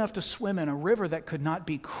deep enough to swim in, a river that could not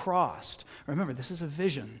be crossed. Remember, this is a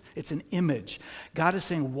vision. It's an image. God is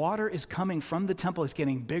saying water is coming from the temple. It's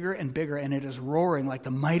getting bigger and bigger, and it is roaring like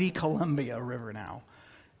the mighty Columbia River now.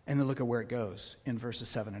 And then look at where it goes in verses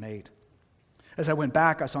 7 and 8. As I went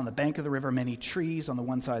back, I saw on the bank of the river many trees on the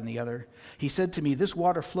one side and the other. He said to me, this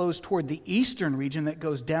water flows toward the eastern region that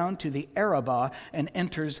goes down to the Arabah and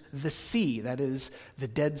enters the sea, that is, the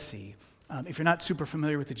Dead Sea. If you're not super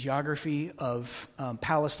familiar with the geography of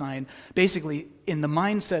Palestine, basically in the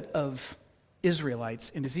mindset of Israelites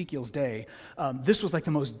in Ezekiel's day, this was like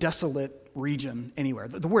the most desolate region anywhere.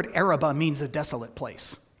 The word Arabah means a desolate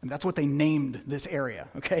place. And that's what they named this area,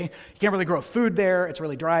 okay? You can't really grow food there. It's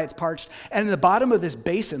really dry. It's parched. And in the bottom of this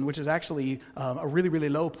basin, which is actually a really, really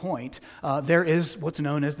low point, there is what's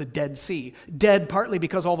known as the Dead Sea. Dead partly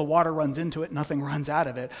because all the water runs into it, nothing runs out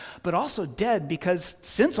of it, but also dead because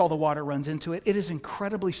since all the water runs into it, it is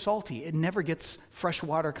incredibly salty. It never gets fresh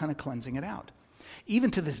water kind of cleansing it out. Even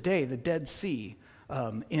to this day, the Dead Sea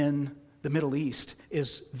in the Middle East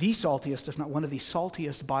is the saltiest, if not one of the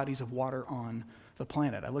saltiest bodies of water on the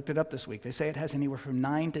planet. I looked it up this week. They say it has anywhere from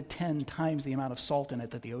 9 to 10 times the amount of salt in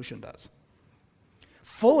it that the ocean does.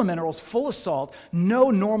 Full of minerals, full of salt.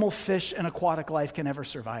 No normal fish and aquatic life can ever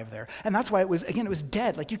survive there. And that's why it was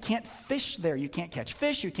dead. Like you can't fish there. You can't catch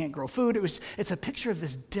fish. You can't grow food. It's a picture of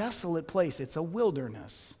this desolate place. It's a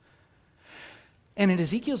wilderness. And in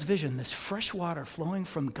Ezekiel's vision, this fresh water flowing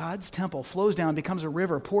from God's temple flows down, becomes a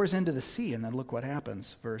river, pours into the sea, and then look what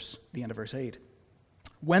happens. The end of verse 8.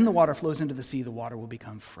 When the water flows into the sea, the water will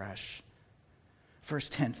become fresh. Verse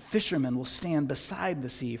 10, fishermen will stand beside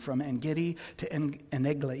the sea from En-gedi to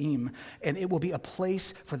Eneglaim, and it will be a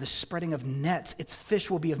place for the spreading of nets. Its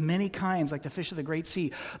fish will be of many kinds, like the fish of the great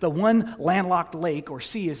sea. The one landlocked lake, or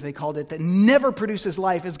sea as they called it, that never produces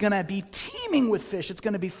life is going to be teeming with fish. It's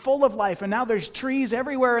going to be full of life, and now there's trees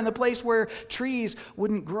everywhere in the place where trees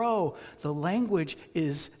wouldn't grow. The language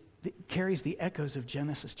carries the echoes of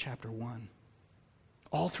Genesis chapter 1.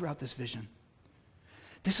 All throughout this vision.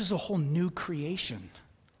 This is a whole new creation.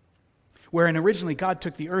 Wherein originally God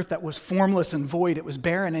took the earth that was formless and void, it was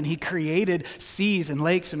barren, and he created seas and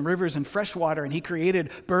lakes and rivers and fresh water, and he created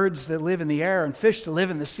birds that live in the air and fish to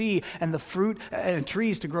live in the sea, and the fruit and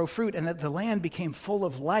trees to grow fruit, and that the land became full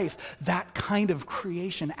of life. That kind of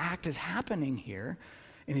creation act is happening here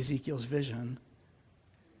in Ezekiel's vision.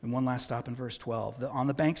 And one last stop in verse 12. On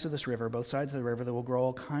the banks of this river, both sides of the river, there will grow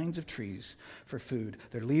all kinds of trees for food.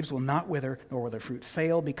 Their leaves will not wither, nor will their fruit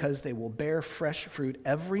fail, because they will bear fresh fruit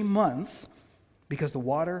every month. because the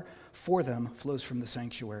water for them flows from the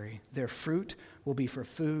sanctuary. Their fruit will be for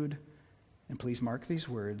food, and please mark these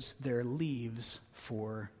words, their leaves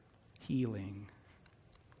for healing.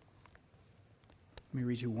 Let me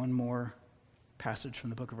read you one more passage from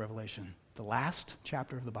the book of Revelation, the last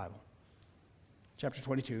chapter of the Bible. Chapter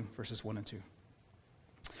 22, verses 1 and 2.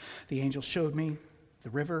 The angel showed me the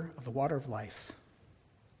river of the water of life.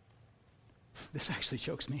 This actually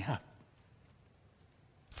chokes me up.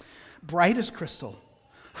 Bright as crystal,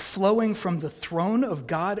 flowing from the throne of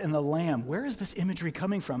God and the Lamb. Where is this imagery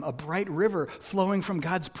coming from? A bright river flowing from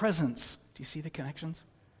God's presence. Do you see the connections?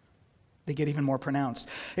 They get even more pronounced.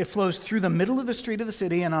 It flows through the middle of the street of the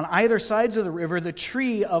city, and on either sides of the river, the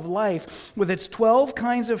tree of life, with its 12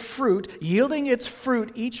 kinds of fruit, yielding its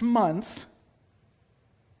fruit each month.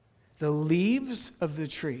 The leaves of the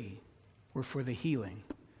tree were for the healing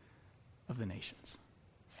of the nations.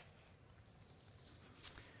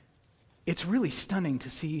 It's really stunning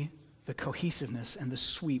to see the cohesiveness and the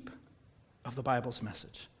sweep of the Bible's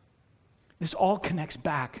message. This all connects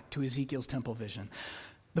back to Ezekiel's temple vision.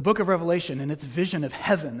 The book of Revelation and its vision of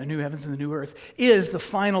heaven, the new heavens and the new earth, is the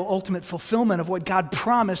final ultimate fulfillment of what God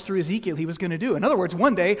promised through Ezekiel he was going to do. In other words,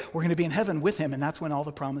 one day we're going to be in heaven with him, and that's when all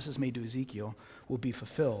the promises made to Ezekiel will be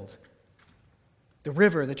fulfilled. The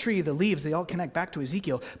river, the tree, the leaves, they all connect back to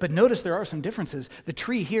Ezekiel. But notice there are some differences. The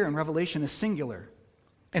tree here in Revelation is singular,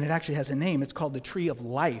 and it actually has a name. It's called the tree of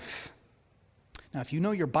life. Now, if you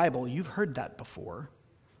know your Bible, you've heard that before,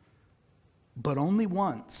 but only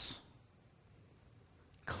once.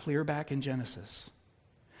 Clear back in Genesis.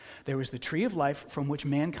 There was the tree of life from which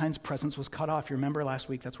mankind's presence was cut off. You remember last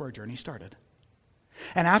week, that's where our journey started.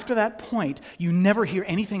 And after that point, you never hear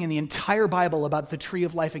anything in the entire Bible about the tree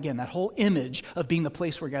of life again. That whole image of being the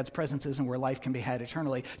place where God's presence is and where life can be had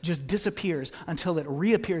eternally just disappears until it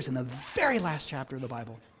reappears in the very last chapter of the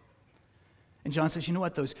Bible. And John says, you know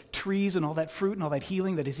what? Those trees and all that fruit and all that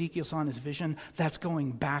healing that Ezekiel saw in his vision, that's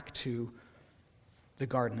going back to the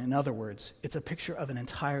garden. In other words, it's a picture of an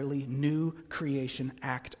entirely new creation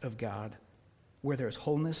act of God where there's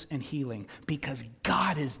wholeness and healing because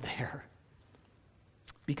God is there.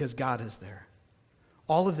 Because God is there.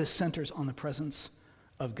 All of this centers on the presence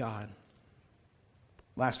of God.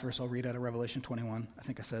 Last verse I'll read out of Revelation 21. I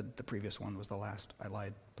think I said the previous one was the last. I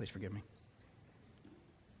lied. Please forgive me.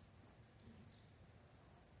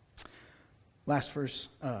 Last verse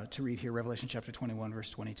to read here, Revelation chapter 21, verse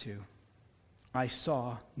 22. I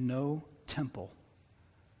saw no temple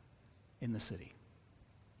in the city.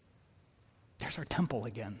 There's our temple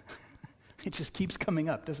again. It just keeps coming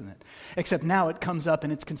up, doesn't it? Except now it comes up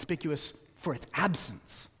and it's conspicuous for its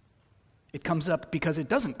absence. It comes up because it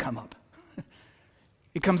doesn't come up.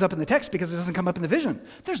 It comes up in the text because it doesn't come up in the vision.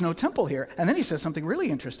 There's no temple here. And then he says something really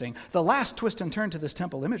interesting. The last twist and turn to this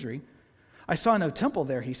temple imagery. I saw no temple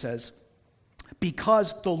there, he says,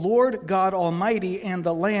 because the Lord God Almighty and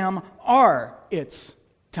the Lamb are its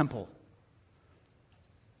temple.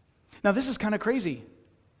 Now this is kind of crazy.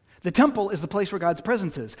 The temple is the place where God's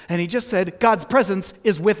presence is. And he just said God's presence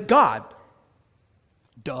is with God.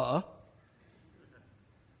 Duh.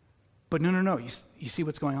 But no. You see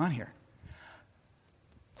what's going on here.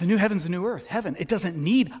 The new heavens, the new earth, heaven, it doesn't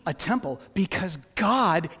need a temple because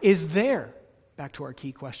God is there. Back to our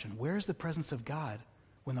key question. Where is the presence of God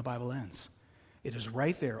when the Bible ends? It is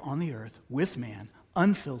right there on the earth with man,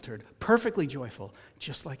 unfiltered, perfectly joyful,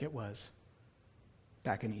 just like it was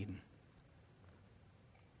back in Eden.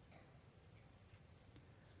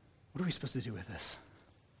 What are we supposed to do with this?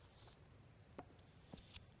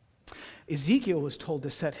 Ezekiel was told to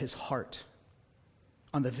set his heart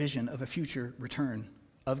on the vision of a future return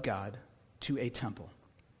of God to a temple.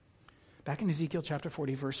 Back in Ezekiel chapter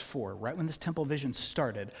 40, verse 4, right when this temple vision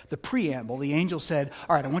started, the preamble, the angel said,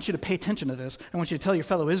 all right, I want you to pay attention to this. I want you to tell your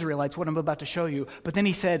fellow Israelites what I'm about to show you. But then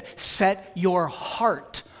he said, set your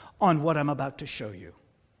heart on what I'm about to show you.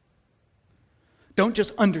 Don't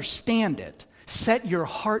just understand it. Set your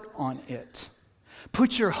heart on it.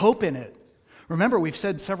 Put your hope in it. Remember, we've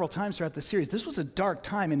said several times throughout this series, this was a dark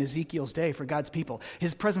time in Ezekiel's day for God's people.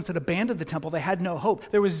 His presence had abandoned the temple. They had no hope.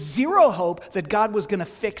 There was zero hope that God was going to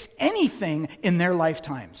fix anything in their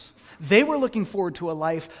lifetimes. They were looking forward to a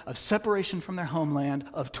life of separation from their homeland,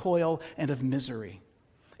 of toil, and of misery.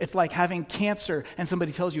 It's like having cancer and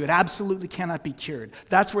somebody tells you it absolutely cannot be cured.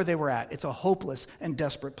 That's where they were at. It's a hopeless and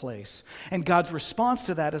desperate place. And God's response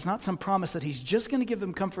to that is not some promise that he's just going to give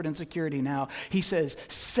them comfort and security now. He says,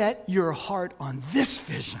 set your heart on this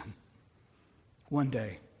vision. One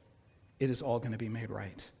day, it is all going to be made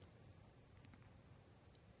right.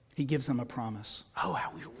 He gives them a promise. Oh,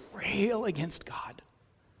 how we rail against God.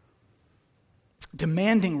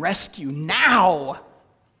 demanding rescue now.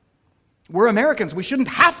 We're Americans. We shouldn't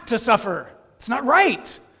have to suffer. It's not right.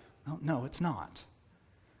 No, it's not.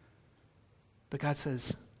 But God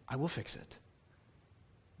says, I will fix it.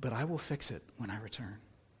 But I will fix it when I return.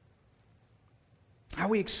 How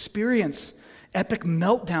we experience epic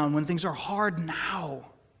meltdown when things are hard now.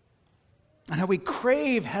 And how we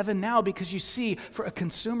crave heaven now, because you see, for a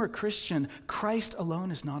consumer Christian, Christ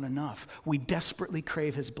alone is not enough. We desperately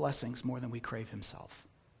crave his blessings more than we crave himself.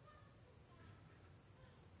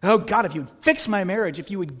 Oh God, if you would fix my marriage, if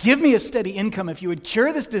you would give me a steady income, if you would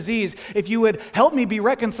cure this disease, if you would help me be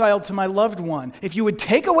reconciled to my loved one, if you would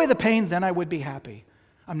take away the pain, then I would be happy.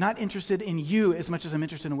 I'm not interested in you as much as I'm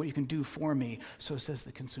interested in what you can do for me, so says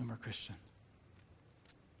the consumer Christian.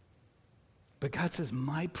 But God says,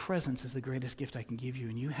 my presence is the greatest gift I can give you,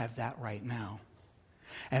 and you have that right now.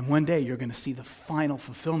 And one day you're going to see the final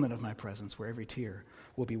fulfillment of my presence, where every tear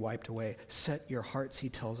will be wiped away. Set your hearts, he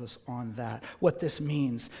tells us, on that. What this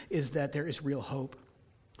means is that there is real hope.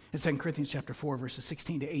 In 2 Corinthians chapter 4, verses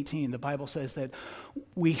 16 to 18, the Bible says that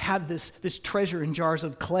we have this treasure in jars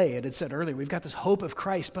of clay. It had said earlier, we've got this hope of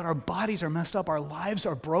Christ, but our bodies are messed up, our lives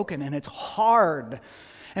are broken, and it's hard.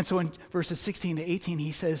 And so in verses 16 to 18,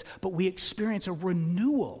 he says, but we experience a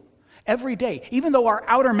renewal every day. Even though our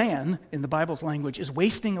outer man, in the Bible's language, is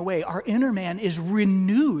wasting away, our inner man is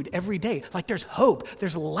renewed every day. Like there's hope,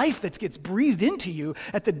 there's life that gets breathed into you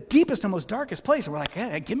at the deepest and most darkest place. And we're like,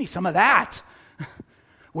 hey, give me some of that.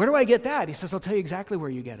 Where do I get that? He says, I'll tell you exactly where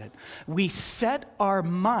you get it. We set our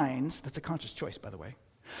minds, that's a conscious choice, by the way.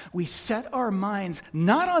 We set our minds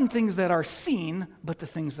not on things that are seen, but the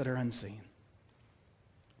things that are unseen.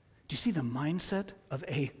 Do you see the mindset of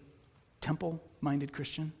a temple-minded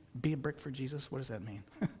Christian? Be a brick for Jesus. What does that mean?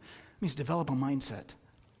 It means develop a mindset.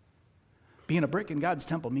 Being a brick in God's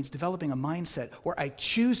temple means developing a mindset where I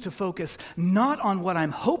choose to focus not on what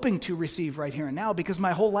I'm hoping to receive right here and now, because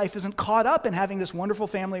my whole life isn't caught up in having this wonderful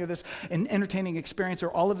family or this entertaining experience or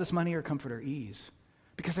all of this money or comfort or ease.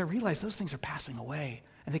 Because I realize those things are passing away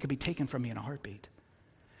and they could be taken from me in a heartbeat.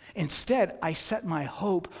 Instead, I set my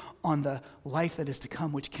hope on the life that is to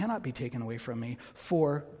come, which cannot be taken away from me.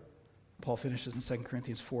 For, Paul finishes in 2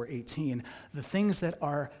 Corinthians 4:18, the things that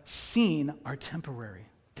are seen are temporary.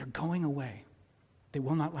 They're going away. They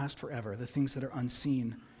will not last forever. The things that are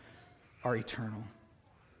unseen are eternal.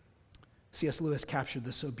 C.S. Lewis captured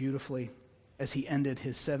this so beautifully as he ended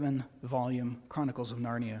his 7-volume Chronicles of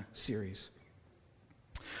Narnia series.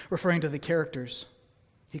 Referring to the characters,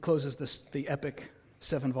 he closes the epic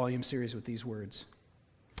 7-volume series with these words.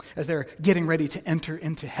 As they're getting ready to enter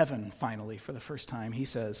into heaven finally for the first time, he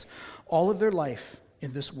says, all of their life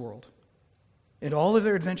in this world and all of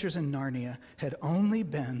their adventures in Narnia had only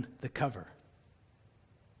been the cover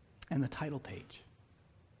and the title page.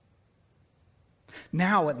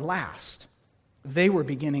 Now, at last, they were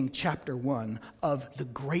beginning chapter 1 of the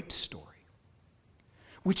great story,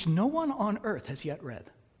 which no one on earth has yet read,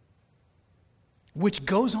 which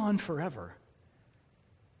goes on forever,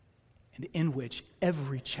 and in which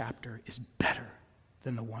every chapter is better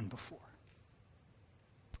than the one before.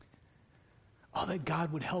 Oh, that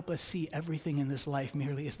God would help us see everything in this life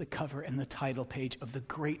merely as the cover and the title page of the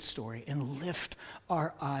great story, and lift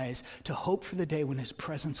our eyes to hope for the day when his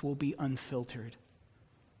presence will be unfiltered.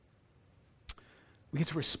 We get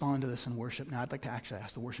to respond to this in worship now. I'd like to actually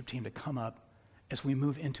ask the worship team to come up as we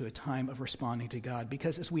move into a time of responding to God,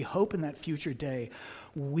 because as we hope in that future day,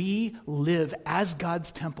 we live as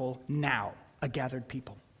God's temple now, a gathered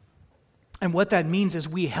people. And what that means is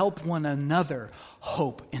we help one another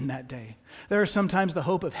hope in that day. There are sometimes the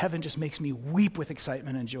hope of heaven just makes me weep with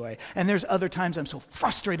excitement and joy. And there's other times I'm so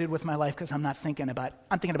frustrated with my life because I'm thinking about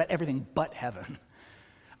everything but heaven.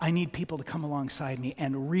 I need people to come alongside me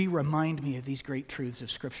and remind me of these great truths of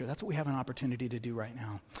Scripture. That's what we have an opportunity to do right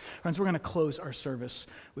now. Friends, we're going to close our service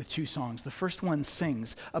with 2 songs. The first one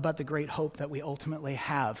sings about the great hope that we ultimately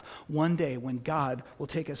have one day when God will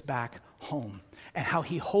take us back home, and how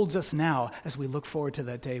he holds us now as we look forward to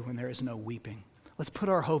that day when there is no weeping. Let's put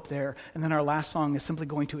our hope there. And then our last song is simply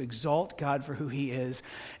going to exalt God for who he is.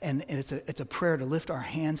 And it's a prayer to lift our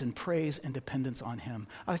hands in praise and dependence on him.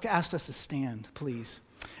 I'd like to ask us to stand, please.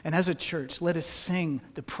 And as a church, let us sing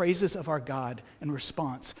the praises of our God in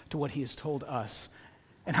response to what he has told us.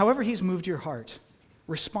 And however he's moved your heart,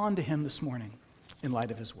 respond to him this morning in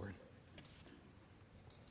light of his word.